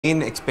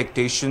main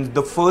expectations,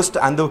 the first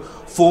and the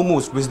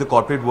foremost which the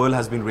corporate world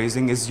has been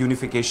raising is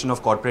unification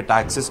of corporate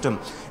tax system.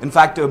 In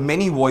fact,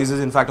 many voices,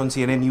 in fact on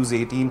CNN News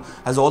 18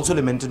 has also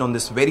lamented on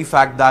this very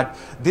fact that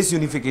this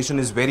unification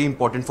is very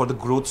important for the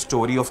growth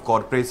story of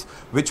corporates,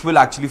 which will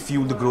actually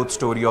fuel the growth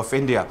story of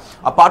India.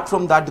 Apart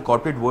from that, the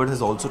corporate world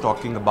is also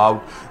talking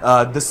about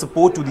the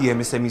support to the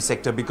MSME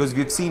sector, because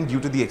we've seen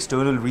due to the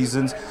external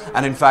reasons,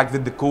 and in fact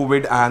with the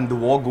COVID and the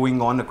war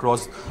going on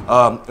across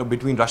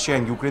between Russia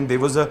and Ukraine,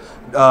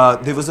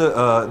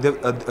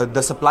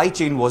 the supply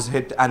chain was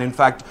hit, and in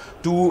fact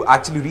to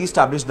actually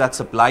re-establish that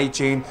supply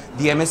chain,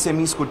 the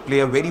MSMEs could play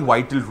a very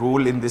vital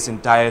role in this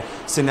entire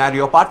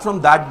scenario. Apart from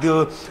that,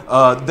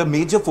 the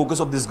major focus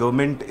of this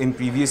government in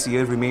previous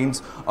year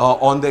remains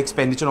on the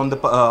expenditure, on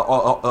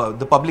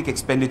the public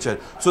expenditure.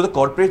 So the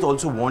corporates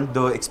also want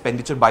the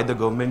expenditure by the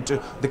government,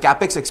 the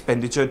capex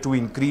expenditure to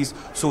increase,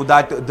 so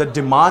that the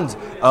demands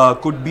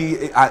could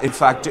be in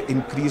fact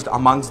increased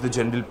amongst the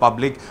general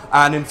public.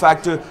 And in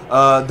fact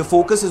the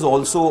focus is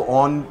also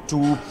on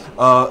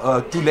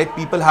to let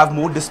people have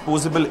more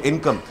disposable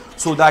income,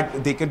 so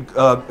that they can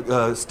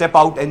step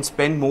out and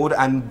spend more,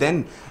 and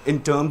then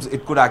in terms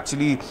it could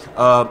actually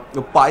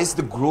pice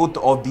the growth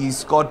of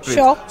these corporates.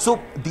 Sure. So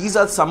these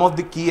are some of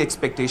the key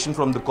expectations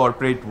from the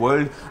corporate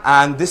world,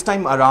 and this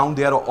time around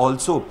they are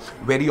also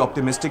very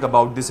optimistic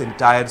about this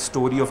entire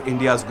story of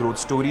India's growth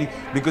story,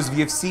 because we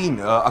have seen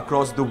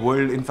across the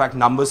world, in fact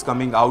numbers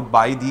coming out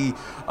by the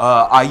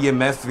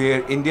IMF,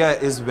 where India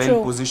is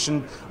well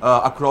positioned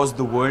across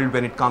the world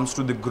when it comes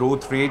to the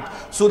growth rate.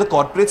 So the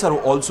corporates are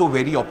also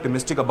very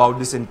optimistic about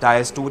this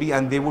entire story,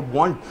 and they would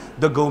want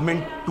the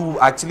government to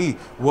actually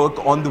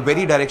work on the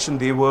very direction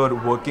they were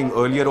working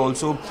earlier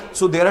also.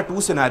 So there are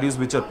two scenarios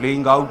which are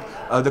playing out.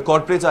 The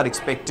corporates are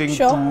expecting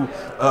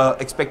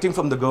expecting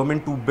from the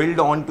government to build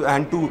on to,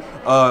 and to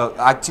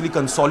actually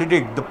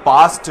consolidate the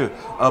past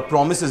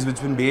promises which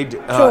have been made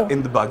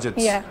in the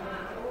budgets.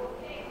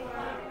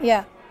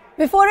 Yeah.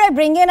 Before I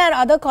bring in our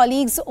other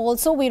colleagues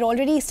also, we're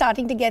already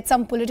starting to get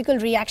some political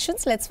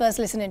reactions. Let's first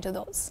listen into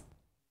those.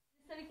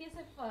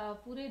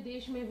 पूरे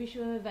देश में विश्व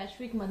में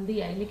वैश्विक मंदी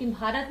आई, लेकिन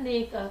भारत ने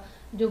एक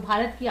जो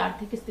भारत की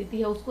आर्थिक स्थिति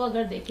है उसको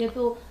अगर देखें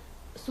तो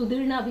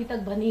सुदृढ़ अभी तक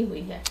बनी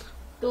हुई है,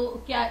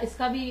 तो क्या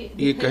इसका भी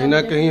ये कहीं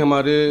ना कहीं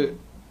हमारे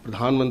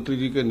प्रधानमंत्री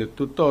जी के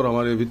नेतृत्व और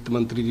हमारे वित्त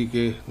मंत्री जी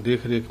के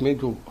देखरेख में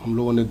जो हम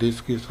लोगों ने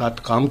देश के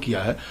साथ काम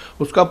किया है,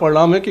 उसका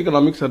परिणाम है कि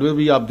इकोनॉमिक सर्वे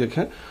भी आप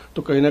देखें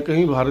तो कहीं ना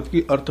कहीं भारत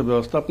की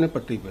अर्थव्यवस्था अपने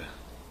पटरी पे है।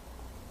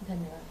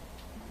 धन्यवाद।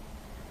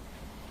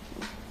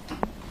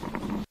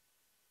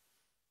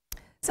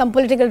 Some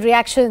political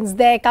reactions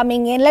there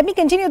coming in. Let me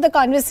continue the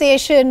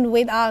conversation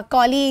with our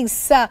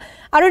colleagues.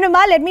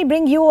 Arunima, let me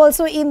bring you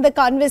also in the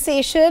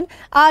conversation.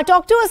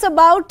 Talk to us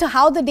about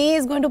how the day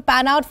is going to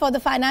pan out for the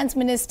finance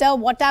minister.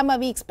 What time are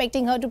we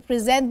expecting her to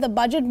present the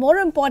budget? More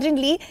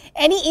importantly,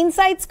 any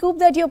inside scoop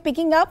that you're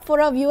picking up for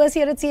our viewers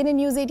here at CNN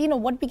News 18, or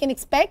what we can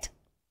expect?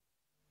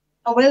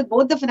 Well,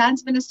 both the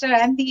finance minister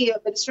and the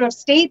minister of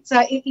states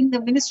in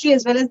the ministry,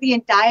 as well as the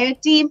entire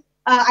team,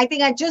 I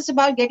think are just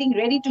about getting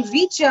ready to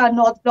reach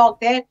North Block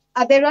there.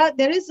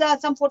 There is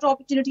some photo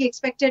opportunity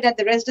expected at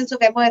the residence of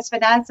MOS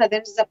Finance.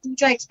 There is a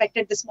puja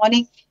expected this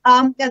morning.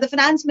 The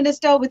finance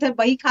minister with her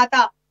Bahi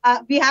Khata,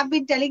 we have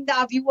been telling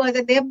our viewers,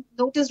 and they have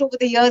noticed over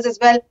the years as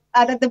well,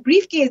 that the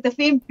briefcase, the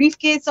famed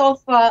briefcase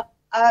of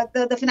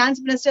the finance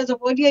ministers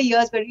of earlier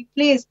years were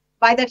replaced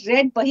by that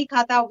red Bahi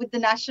Khata with the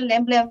national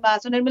emblem.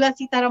 So Nirmala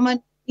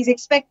Sitharaman is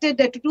expected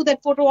to do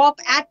that photo op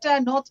at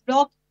North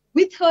Block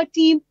with her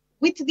team,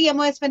 with the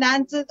MOS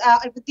Finances,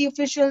 with the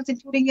officials,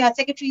 including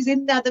secretaries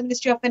in the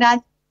Ministry of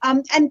Finance.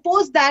 And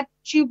post that,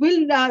 she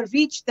will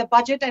reach the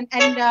budget and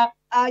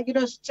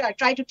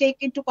try to take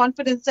into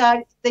confidence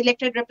the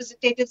elected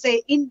representatives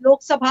in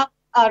Lok Sabha.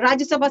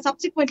 Rajya Sabha,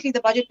 subsequently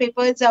the budget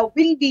papers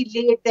will be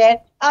laid there.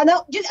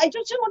 Now, I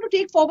just want to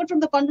take forward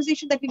from the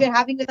conversation that we were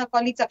having with our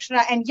colleagues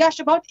Akshara and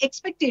Yash about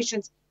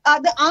expectations.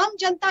 The Aam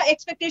Janta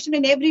expectation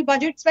in every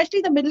budget,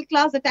 especially the middle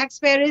class, the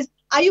taxpayer, is,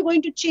 are you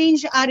going to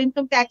change our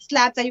income tax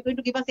slabs? Are you going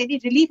to give us any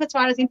relief as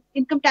far as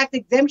income tax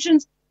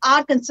exemptions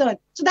are concerned?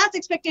 So that's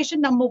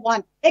expectation number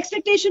one.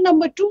 Expectation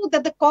number two,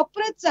 that the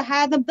corporates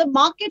have, the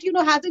market,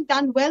 hasn't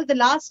done well the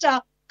last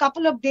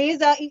couple of days.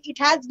 It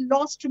has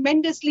lost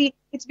tremendously.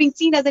 It's being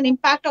seen as an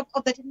impact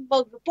of the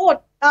Hindenburg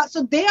report.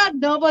 So they are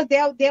nervous. They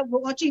are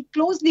watching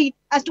closely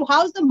as to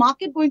how is the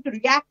market going to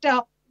react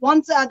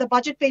once the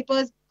budget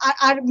papers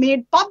are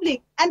made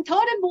public. And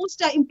third and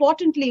most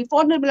importantly,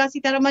 for Nirmala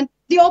Sitharaman,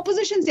 the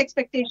opposition's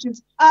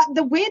expectations.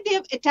 The way they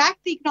have attacked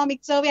the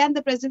economic survey and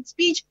the president's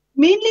speech,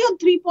 mainly on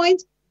 3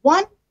 points.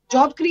 One,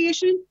 job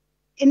creation.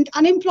 In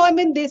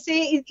unemployment, they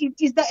say,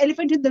 is the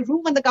elephant in the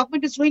room, and the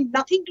government is doing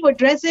nothing to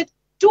address it.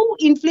 Two,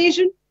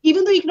 inflation.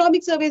 Even though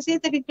economic survey says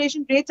that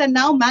inflation rates are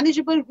now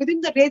manageable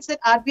within the rates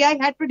that RBI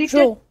had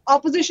predicted,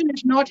 opposition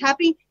is not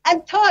happy.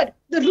 And third,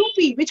 the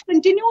rupee, which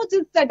continues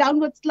its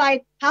downward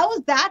slide. How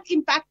is that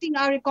impacting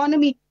our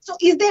economy? So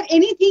is there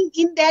anything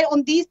in there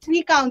on these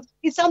three counts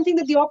is something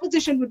that the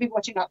opposition will be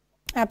watching out.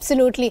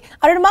 Absolutely.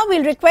 Arunima,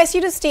 we'll request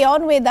you to stay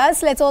on with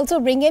us. Let's also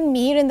bring in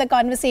Mihir in the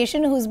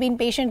conversation, who's been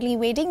patiently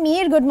waiting.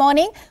 Mihir, good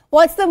morning.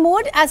 What's the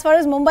mood as far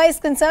as Mumbai is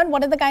concerned?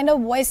 What are the kind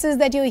of voices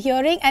that you're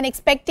hearing and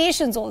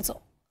expectations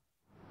also?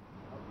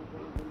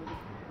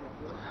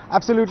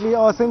 Absolutely.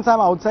 Since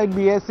I'm outside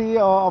BSE,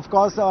 of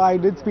course, I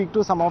did speak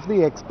to some of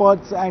the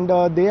experts, and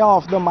they are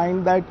of the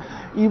mind that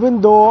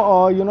even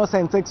though,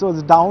 Sensex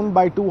was down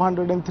by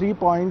 203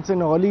 points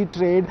in early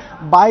trade,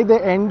 by the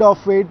end of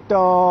it,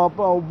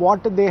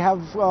 what they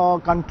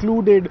have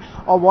concluded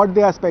or what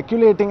they are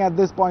speculating at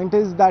this point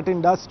is that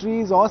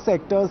industries or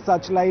sectors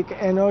such like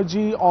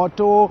energy,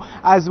 auto,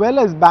 as well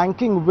as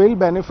banking will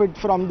benefit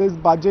from this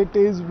budget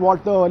is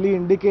what the early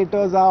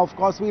indicators are. Of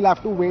course, we'll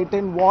have to wait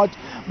and watch.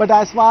 But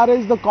as far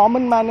as the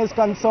common man is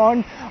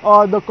concerned,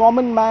 the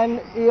common man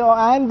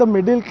and the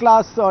middle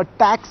class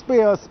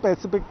taxpayers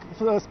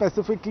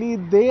specifically,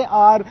 they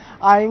are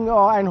eyeing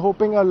and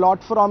hoping a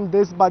lot from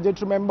this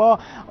budget. Remember,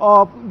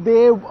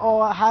 they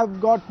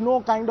have got no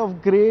kind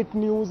of great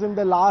news in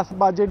the last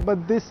budget,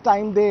 but this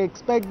time they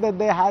expect that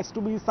there has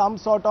to be some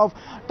sort of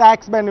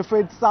tax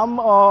benefits, some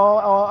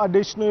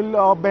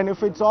additional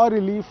benefits or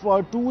relief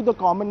to the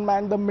common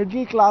man, the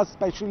middle class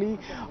especially,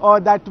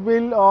 that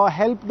will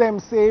help them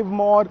save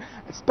more,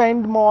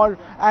 spend more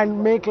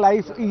and make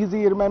life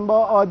easy.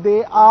 Remember,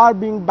 they are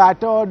being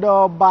battered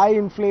by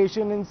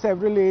inflation in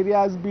several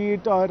areas, be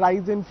it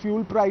rise in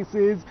fuel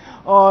prices,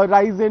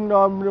 rise in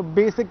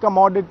basic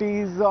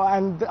commodities,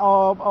 and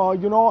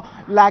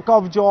lack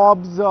of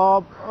jobs,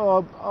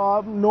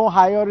 no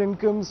higher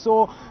incomes.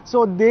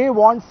 So they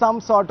want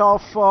some sort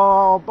of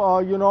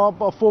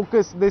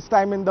focus this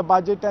time in the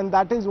budget, and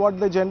that is what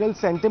the general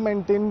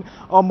sentiment in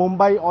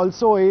Mumbai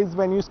also is.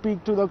 When you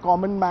speak to the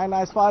common man,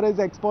 as far as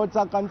experts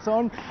are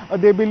concerned,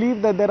 they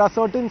believe that there are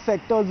certain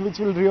sectors which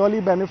will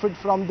really benefit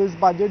from this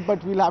budget,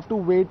 but we'll have to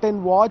wait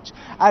and watch.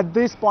 At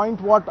this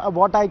point,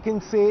 what I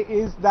can say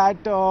is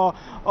that there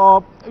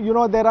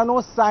are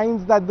no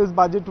signs that this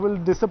budget will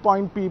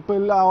disappoint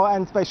people,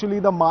 and especially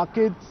the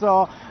markets,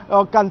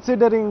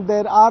 considering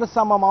there are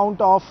some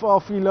amount of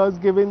feelers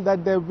given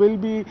that there will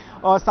be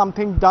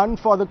something done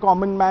for the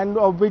common man,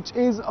 which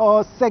is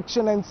a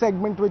section and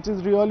segment which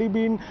has really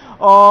been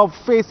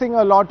facing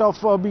a lot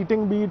of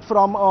beating beat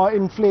from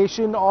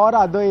inflation or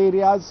other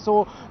areas.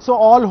 So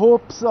all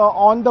hopes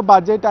on the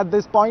budget at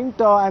this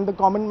point, and the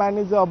common man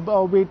is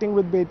waiting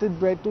with bated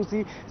breath to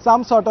see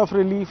some sort of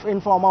relief in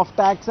form of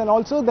tax. And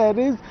also there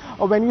is,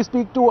 when you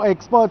speak to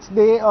experts,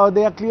 they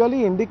are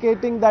clearly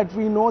indicating that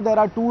we know there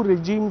are two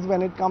regimes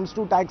when it comes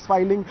to tax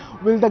filing.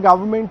 Will the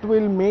government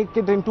will make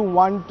it into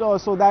one,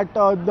 so that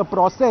the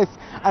process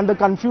and the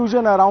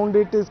confusion around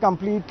it is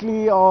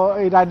completely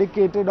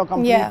eradicated or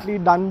completely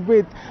done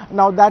with.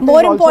 Now that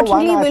more is also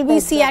importantly, one will we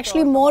see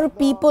actually more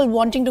people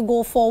wanting to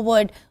go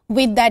forward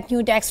with that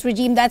new tax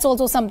regime? That's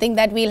also something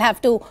that we'll have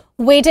to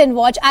wait and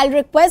watch. I'll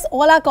request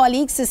all our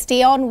colleagues to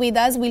stay on with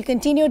us. We'll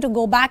continue to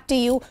go back to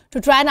you to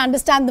try and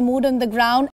understand the mood on the ground